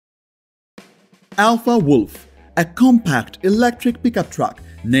Alpha Wolf, a compact electric pickup truck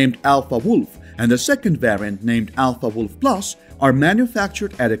named Alpha Wolf, and a second variant named Alpha Wolf Plus are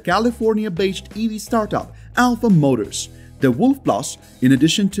manufactured at a California-based EV startup, Alpha Motors. The Wolf Plus, in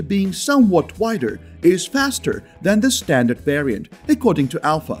addition to being somewhat wider, is faster than the standard variant, according to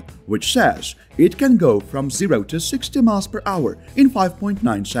Alpha, which says it can go from 0 to 60 miles per hour in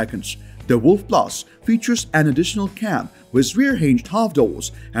 5.9 seconds. The Wolf Plus features an additional cab with rear-hinged half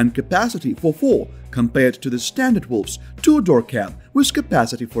doors and capacity for 4 compared to the standard Wolf's 2-door cab with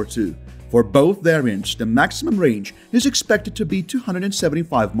capacity for 2. For both variants, the maximum range is expected to be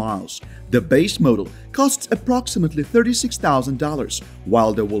 275 miles. The base model costs approximately $36,000,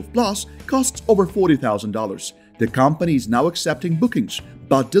 while the Wolf Plus costs over $40,000. The company is now accepting bookings,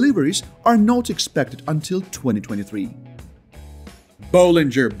 but deliveries are not expected until 2023.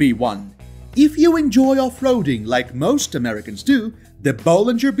 Bollinger B1. If you enjoy off-roading like most Americans do, the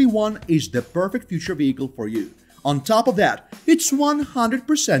Bollinger B1 is the perfect future vehicle for you. On top of that, it's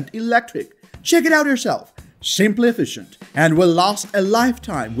 100% electric. Check it out yourself. Simply efficient and will last a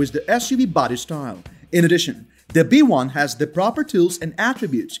lifetime with the SUV body style. In addition, the B1 has the proper tools and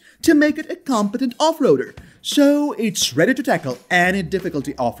attributes to make it a competent off-roader, so it's ready to tackle any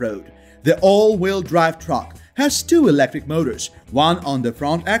difficulty off-road. The all-wheel drive truck has 2 electric motors, one on the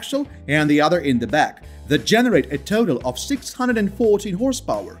front axle and the other in the back, that generate a total of 614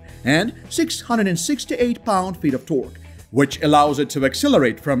 horsepower and 668 pound-feet of torque, which allows it to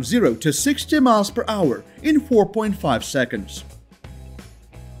accelerate from 0 to 60 miles per hour in 4.5 seconds.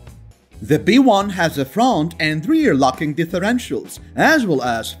 The B1 has a front and rear locking differentials, as well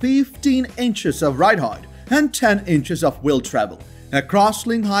as 15 inches of ride height and 10 inches of wheel travel. A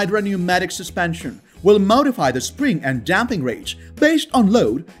crosslink Hydra pneumatic suspension will modify the spring and damping rates based on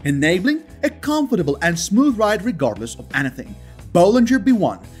load, enabling a comfortable and smooth ride regardless of anything. Bollinger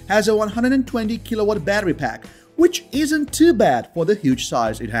B1 has a 120 kilowatt battery pack, which isn't too bad for the huge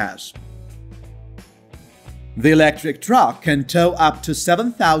size it has. The electric truck can tow up to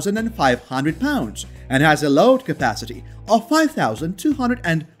 7,500 pounds and has a load capacity of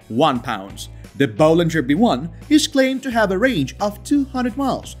 5,201 pounds. The Bollinger B1 is claimed to have a range of 200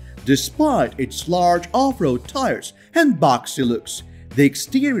 miles, despite its large off-road tires and boxy looks. The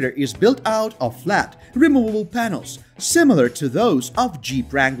exterior is built out of flat, removable panels, similar to those of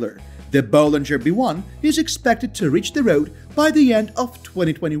Jeep Wrangler. The Bollinger B1 is expected to reach the road by the end of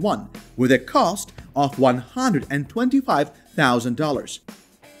 2021, with a cost of $125,000.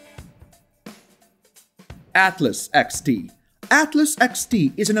 Atlas XT. Atlas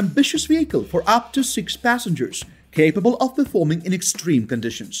XT is an ambitious vehicle for up to 6 passengers, capable of performing in extreme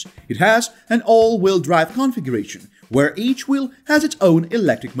conditions. It has an all-wheel drive configuration, where each wheel has its own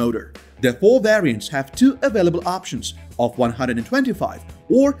electric motor. The 4 variants have 2 available options of 125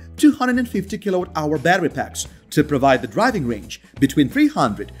 or 250 kilowatt-hour battery packs to provide the driving range between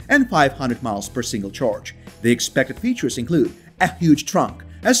 300 and 500 miles per single charge. The expected features include a huge trunk,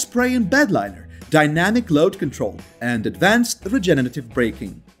 a spray and bed liner, dynamic load control, and advanced regenerative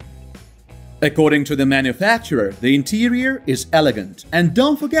braking. According to the manufacturer, the interior is elegant, and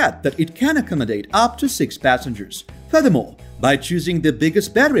don't forget that it can accommodate up to 6 passengers. Furthermore, by choosing the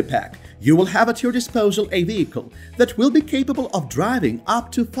biggest battery pack, you will have at your disposal a vehicle that will be capable of driving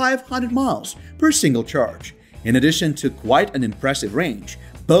up to 500 miles per single charge. In addition to quite an impressive range,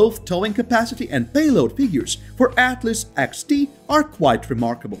 both towing capacity and payload figures for Atlas XT are quite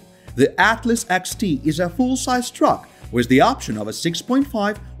remarkable. The Atlas XT is a full-size truck with the option of a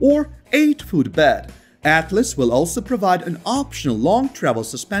 6.5 or 8-foot bed. Atlas will also provide an optional long travel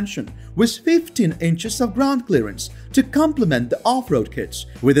suspension with 15 inches of ground clearance to complement the off-road kits,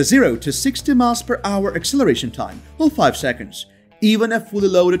 with a 0 to 60 miles per hour acceleration time of 5 seconds. Even a fully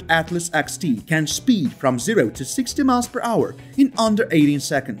loaded Atlas XT can speed from 0 to 60 miles per hour in under 18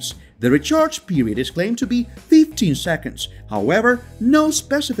 seconds. The recharge period is claimed to be 15 seconds. However, no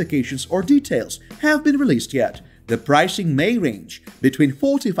specifications or details have been released yet. The pricing may range between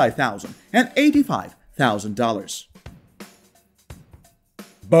 $45,000 and $85,000.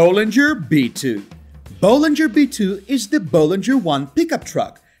 Bollinger B2. Bollinger B2 is the Bollinger 1 pickup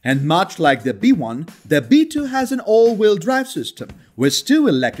truck, and much like the B1, the B2 has an all-wheel drive system with 2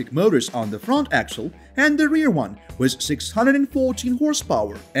 electric motors on the front axle and the rear one with 614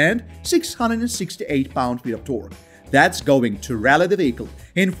 horsepower and 668 pound-feet of torque. That's going to rally the vehicle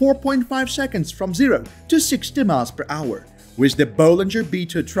in 4.5 seconds from 0 to 60 miles per hour. With the Bollinger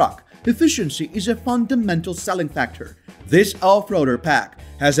B2 truck, efficiency is a fundamental selling factor. This off-roader pack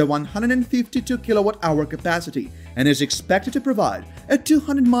has a 152 kilowatt-hour capacity and is expected to provide a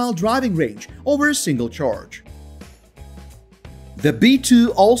 200-mile driving range over a single charge. The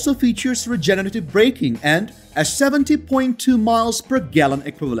B2 also features regenerative braking and a 70.2 miles per gallon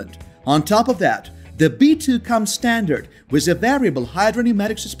equivalent. On top of that, the B2 comes standard with a variable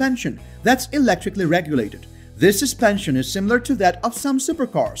hydropneumatic suspension that's electrically regulated. This suspension is similar to that of some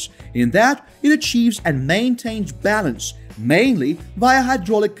supercars in that it achieves and maintains balance mainly via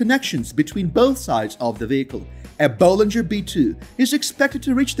hydraulic connections between both sides of the vehicle. A Bollinger B2 is expected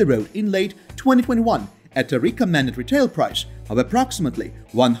to reach the road in late 2021 at a recommended retail price of approximately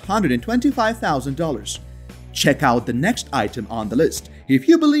 $125,000. Check out the next item on the list if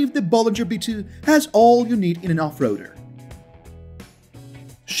you believe the Bollinger B2 has all you need in an off-roader.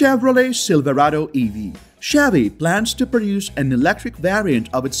 Chevrolet Silverado EV. Chevy plans to produce an electric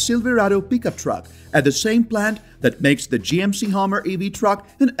variant of its Silverado pickup truck at the same plant that makes the GMC Hummer EV truck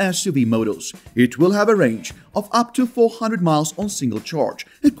and SUV models. It will have a range of up to 400 miles on single charge,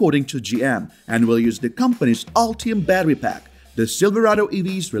 according to GM, and will use the company's Ultium battery pack. The Silverado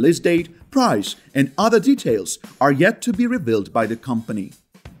EV's release date, price, and other details are yet to be revealed by the company.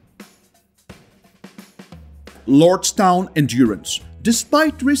 Lordstown Endurance.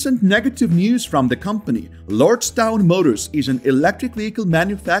 Despite recent negative news from the company, Lordstown Motors is an electric vehicle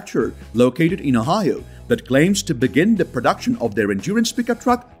manufacturer located in Ohio that claims to begin the production of their endurance pickup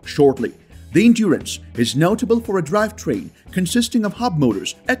truck shortly. The Endurance is notable for a drivetrain consisting of hub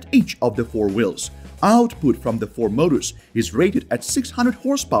motors at each of the four wheels. Output from the four motors is rated at 600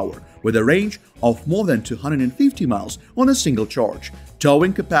 horsepower with a range of more than 250 miles on a single charge.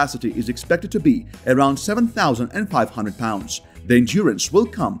 Towing capacity is expected to be around 7,500 pounds. The Endurance will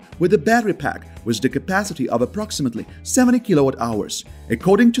come with a battery pack with the capacity of approximately 70 kilowatt hours.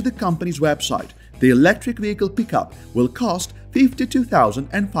 According to the company's website, the electric vehicle pickup will cost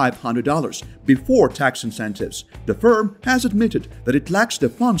 $52,500 before tax incentives. The firm has admitted that it lacks the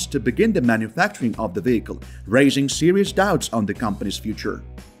funds to begin the manufacturing of the vehicle, raising serious doubts on the company's future.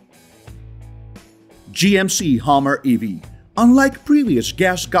 GMC Hummer EV. Unlike previous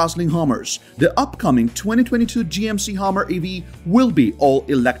gas-guzzling Hummers, the upcoming 2022 GMC Hummer EV will be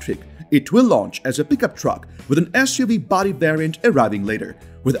all-electric. It will launch as a pickup truck with an SUV body variant arriving later,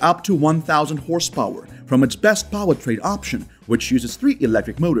 with up to 1,000 horsepower from its best powertrain option, which uses 3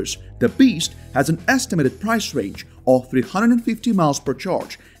 electric motors. The Beast has an estimated price range of 350 miles per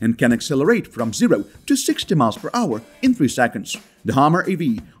charge and can accelerate from 0 to 60 miles per hour in 3 seconds. The Hummer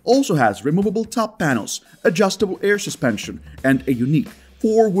EV also has removable top panels, adjustable air suspension, and a unique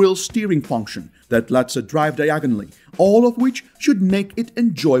 4-wheel steering function that lets it drive diagonally, all of which should make it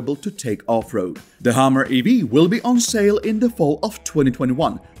enjoyable to take off-road. The Hummer EV will be on sale in the fall of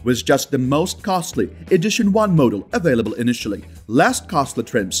 2021, with just the most costly Edition 1 model available initially. Less costly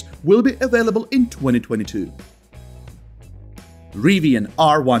trims will be available in 2022. Rivian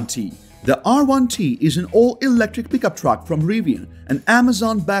R1T. The R1T is an all-electric pickup truck from Rivian, an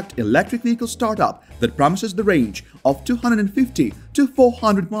Amazon-backed electric vehicle startup that promises the range of 250 to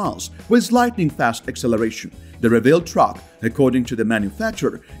 400 miles with lightning-fast acceleration. The revealed truck, according to the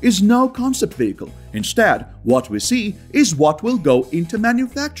manufacturer, is no concept vehicle. Instead, what we see is what will go into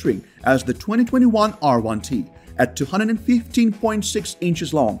manufacturing as the 2021 R1T. At 215.6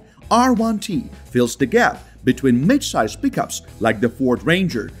 inches long, R1T fills the gap between mid-size pickups like the Ford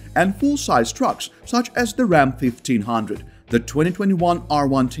Ranger and full-size trucks such as the Ram 1500. The 2021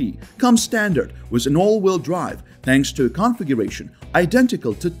 R1T comes standard with an all-wheel drive thanks to a configuration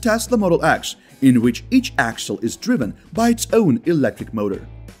identical to Tesla Model X, in which each axle is driven by its own electric motor.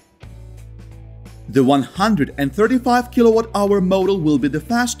 The 135 kilowatt-hour model will be the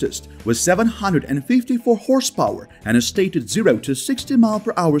fastest, with 754 horsepower and a stated 0 to 60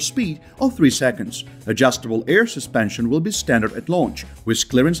 mph speed of 3 seconds. Adjustable air suspension will be standard at launch, with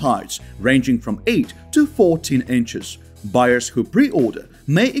clearance heights ranging from 8 to 14 inches. Buyers who pre-order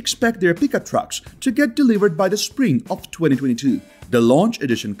may expect their pickup trucks to get delivered by the spring of 2022. The launch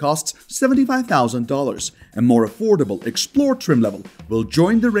edition costs $75,000. A more affordable Explore trim level will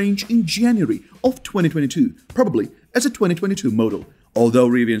join the range in January of 2022, probably as a 2022 model. Although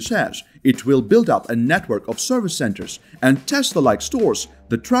Rivian says it will build up a network of service centers and Tesla-like stores,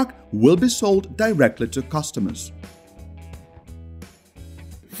 the truck will be sold directly to customers.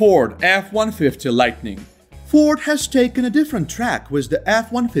 Ford F-150 Lightning. Ford has taken a different track with the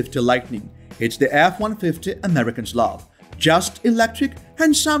F-150 Lightning. It's the F-150 Americans love. Just electric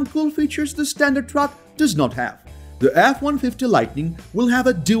and some cool features the standard truck does not have. The F-150 Lightning will have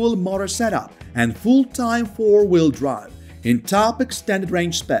a dual motor setup and full-time 4-wheel drive. In top extended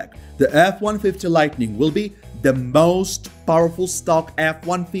range spec, the F-150 Lightning will be the most powerful stock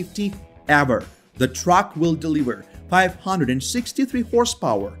F-150 ever. The truck will deliver 563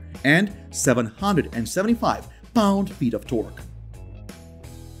 horsepower and 775 pound-feet of torque.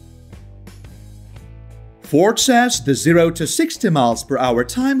 Ford says the 0 to 60 miles per hour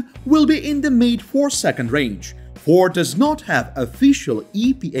time will be in the mid 4-second range. Ford does not have official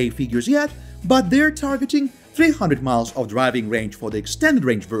EPA figures yet, but they're targeting 300 miles of driving range for the extended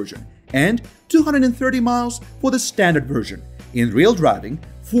range version and 230 miles for the standard version. In real driving,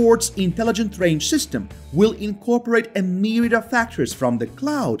 Ford's intelligent range system will incorporate a myriad of factors from the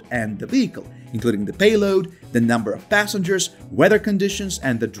cloud and the vehicle, including the payload, the number of passengers, weather conditions,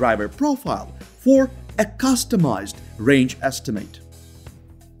 and the driver profile for a customized range estimate.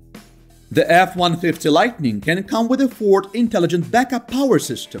 The F-150 Lightning can come with a Ford Intelligent Backup Power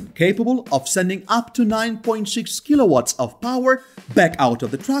System capable of sending up to 9.6 kilowatts of power back out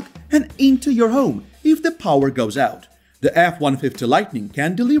of the truck and into your home if the power goes out. The F-150 Lightning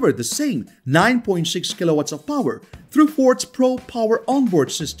can deliver the same 9.6 kilowatts of power through Ford's Pro Power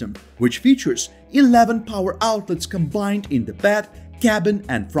onboard system, which features 11 power outlets combined in the bed, cabin,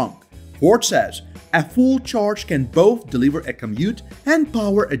 and trunk. Ford says a full charge can both deliver a commute and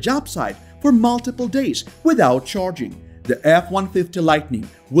power a job site for multiple days without charging. The F-150 Lightning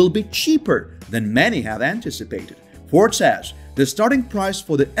will be cheaper than many have anticipated. Ford says the starting price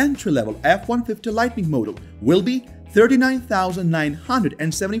for the entry-level F-150 Lightning model will be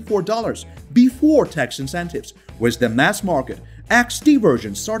 $39,974 before tax incentives, with the mass-market XD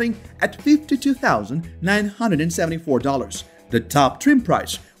version starting at $52,974. The top trim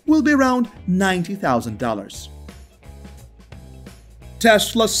price will be around $90,000.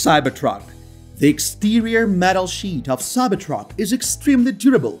 Tesla's Cybertruck. The exterior metal sheet of Cybertruck is extremely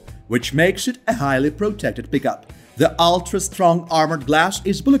durable, which makes it a highly protected pickup. The ultra-strong armored glass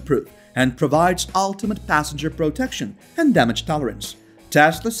is bulletproof and provides ultimate passenger protection and damage tolerance.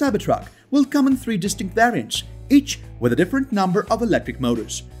 Tesla Cybertruck will come in 3 distinct variants, each with a different number of electric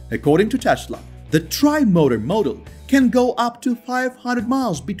motors. According to Tesla, the tri-motor model can go up to 500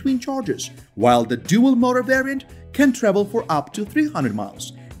 miles between charges, while the dual-motor variant can travel for up to 300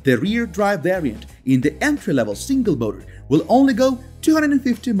 miles. The rear-drive variant in the entry-level single motor will only go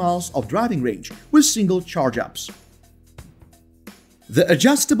 250 miles of driving range with single charge-ups. The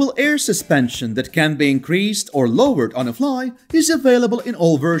adjustable air suspension that can be increased or lowered on a fly is available in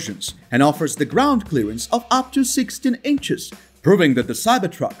all versions and offers the ground clearance of up to 16 inches, proving that the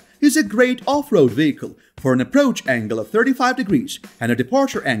Cybertruck is a great off-road vehicle for an approach angle of 35 degrees and a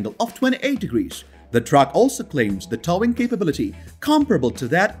departure angle of 28 degrees. The truck also claims the towing capability comparable to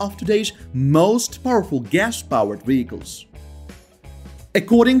that of today's most powerful gas-powered vehicles.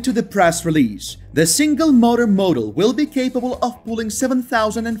 According to the press release, the single-motor model will be capable of pulling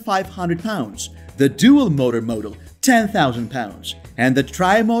 7,500 pounds, the dual-motor model 10,000 pounds, and the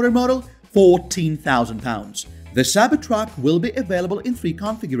tri-motor model 14,000 pounds. The Cybertruck will be available in 3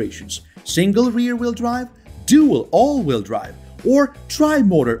 configurations: single rear-wheel drive, dual all-wheel drive, or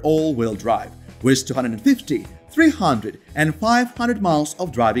tri-motor all-wheel drive, with 250, 300, and 500 miles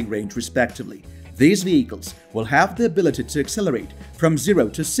of driving range respectively. These vehicles will have the ability to accelerate from 0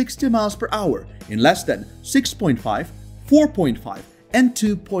 to 60 miles per hour in less than 6.5, 4.5, and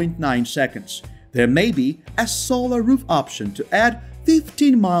 2.9 seconds. There may be a solar roof option to add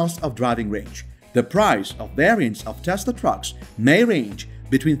 15 miles of driving range. The price of variants of Tesla trucks may range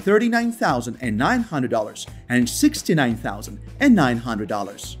between $39,900 and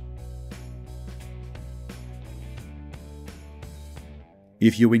 $69,900.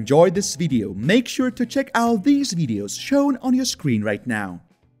 If you enjoyed this video, make sure to check out these videos shown on your screen right now.